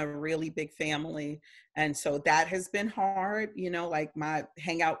come from a really big family. And so that has been hard, like my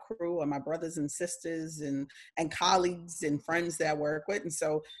hangout crew or my brothers and sisters and colleagues and friends that I work with. And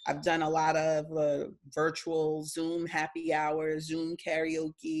so I've done a lot of virtual Zoom happy hours, Zoom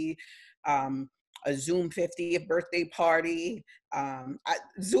karaoke, a Zoom 50th birthday party.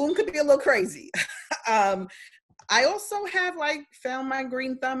 Zoom could be a little crazy. I also have found my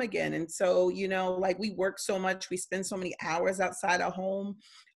green thumb again. And so, we work so much, we spend so many hours outside our home.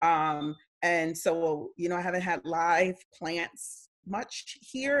 And so, I haven't had live plants much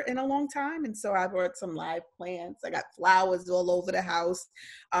here in a long time. And so I brought some live plants. I got flowers all over the house.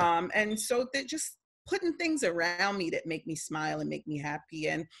 And so they're just putting things around me that make me smile and make me happy.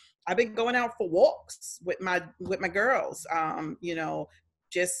 And I've been going out for walks with my girls,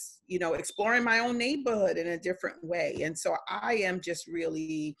 just, exploring my own neighborhood in a different way. And so I am just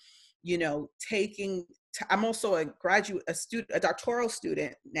really, I'm also a doctoral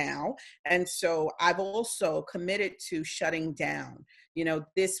student now. And so I've also committed to shutting down.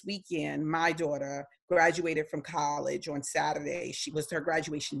 This weekend, my daughter graduated from college on Saturday. She was her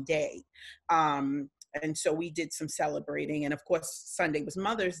graduation day. And so we did some celebrating. And of course, Sunday was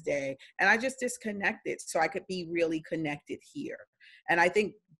Mother's Day. And I just disconnected so I could be really connected here. And I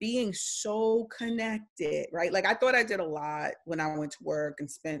think being so connected, right? I thought I did a lot when I went to work and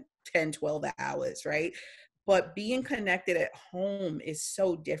spent 10, 12 hours, right? But being connected at home is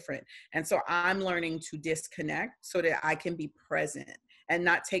so different. And so I'm learning to disconnect so that I can be present and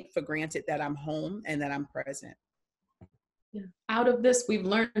not take for granted that I'm home and that I'm present. Yeah. Out of this, we've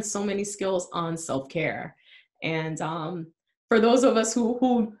learned so many skills on self-care. And for those of us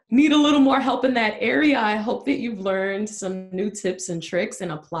who need a little more help in that area, I hope that you've learned some new tips and tricks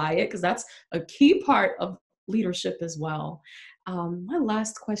and apply it, because that's a key part of leadership as well. My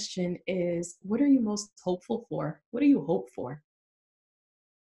last question is, what are you most hopeful for? What do you hope for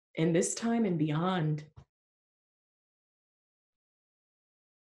in this time and beyond?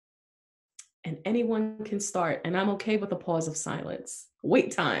 And anyone can start, and I'm okay with a pause of silence.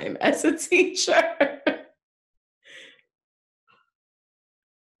 Wait time as a teacher.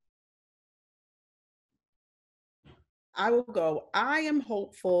 I will go. I am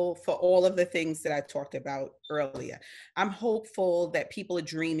hopeful for all of the things that I talked about earlier. I'm hopeful that people are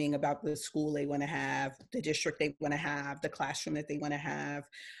dreaming about the school they want to have, the district they want to have, the classroom that they want to have.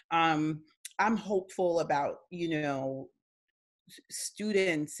 I'm hopeful about,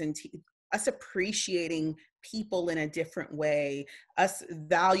 students and us appreciating people in a different way, us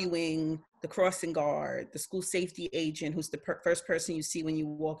valuing the crossing guard, the school safety agent, who's the first person you see when you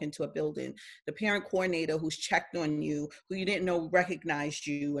walk into a building, the parent coordinator who's checked on you, who you didn't know recognized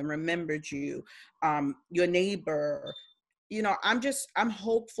you and remembered you, your neighbor. I'm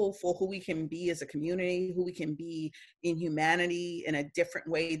hopeful for who we can be as a community, who we can be in humanity in a different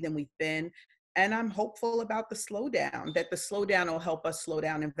way than we've been. And I'm hopeful about the slowdown, that the slowdown will help us slow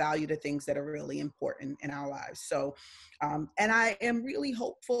down and value the things that are really important in our lives. So, and I am really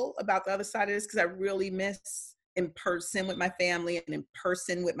hopeful about the other side of this, because I really miss in person with my family and in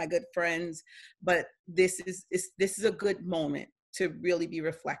person with my good friends. But this is a good moment to really be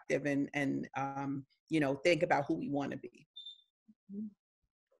reflective and think about who we want to be.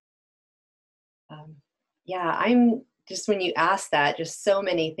 Yeah, I'm just, when you asked that, just so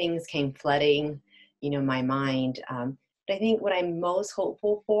many things came flooding, my mind. But I think what I'm most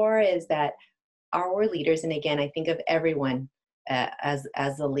hopeful for is that our leaders, and again, I think of everyone as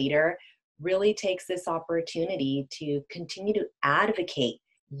a leader, really takes this opportunity to continue to advocate.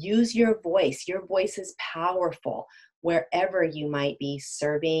 Use your voice. Your voice is powerful wherever you might be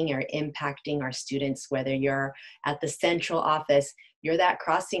serving or impacting our students, whether you're at the central office, you're that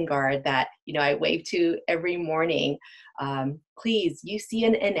crossing guard that, I wave to every morning. Please, you see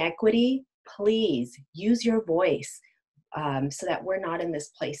an inequity, please use your voice so that we're not in this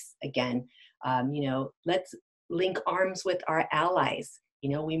place again. Let's link arms with our allies.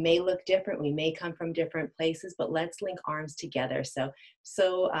 We may look different, we may come from different places, but let's link arms together.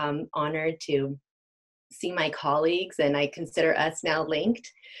 So honored to see my colleagues, and I consider us now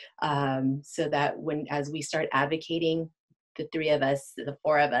linked, so that as we start advocating, the three of us, the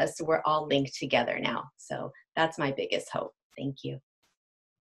four of us, we're all linked together now. So that's my biggest hope. Thank you.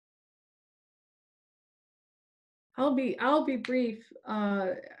 I'll be brief.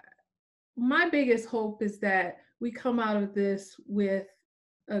 My biggest hope is that we come out of this with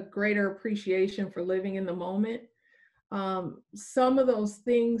a greater appreciation for living in the moment. Some of those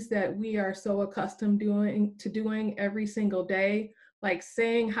things that we are so accustomed to doing every single day, like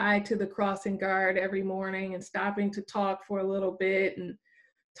saying hi to the crossing guard every morning and stopping to talk for a little bit and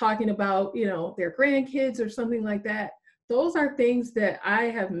talking about, their grandkids or something like that. Those are things that I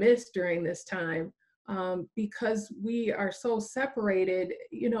have missed during this time. Because we are so separated,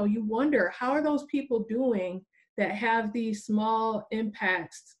 you wonder, how are those people doing that have these small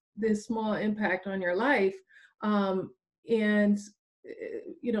impacts, this small impact on your life? And,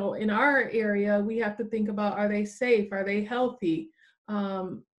 in our area, we have to think about, are they safe? Are they healthy?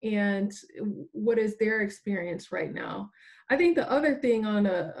 And what is their experience right now? I think the other thing on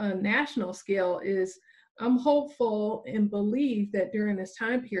a national scale is I'm hopeful and believe that during this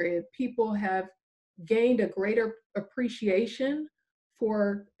time period, people have gained a greater appreciation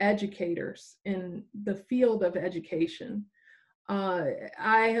for educators in the field of education.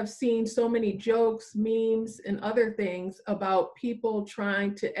 I have seen so many jokes, memes, and other things about people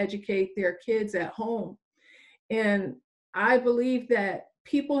trying to educate their kids at home. And I believe that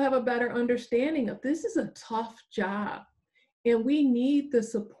people have a better understanding of this is a tough job, and we need the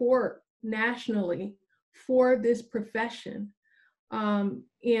support nationally for this profession.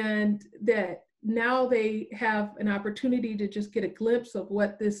 And that now they have an opportunity to just get a glimpse of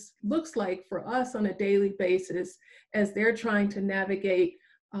what this looks like for us on a daily basis as they're trying to navigate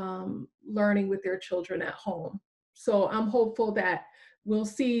learning with their children at home. So I'm hopeful that we'll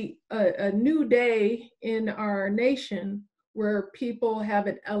see a new day in our nation where people have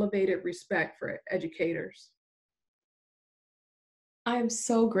an elevated respect for educators. I am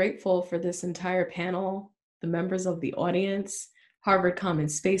so grateful for this entire panel, the members of the audience, Harvard Common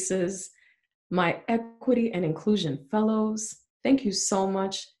Spaces, my Equity and Inclusion Fellows. Thank you so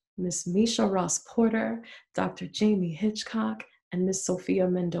much, Ms. Meisha Ross-Porter, Dr. Jamii Hitchcock, and Ms. Sophia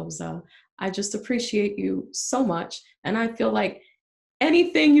Mendoza. I just appreciate you so much, and I feel like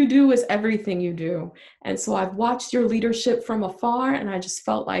anything you do is everything you do. And so I've watched your leadership from afar, and I just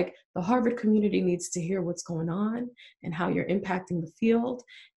felt like the Harvard community needs to hear what's going on and how you're impacting the field.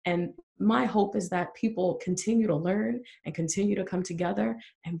 And my hope is that people continue to learn and continue to come together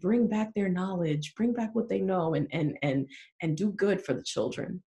and bring back their knowledge, bring back what they know, and do good for the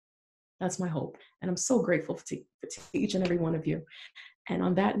children. That's my hope. And I'm so grateful to each and every one of you. And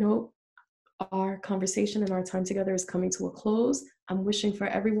on that note, our conversation and our time together is coming to a close. I'm wishing for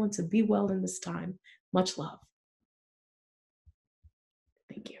everyone to be well in this time. Much love.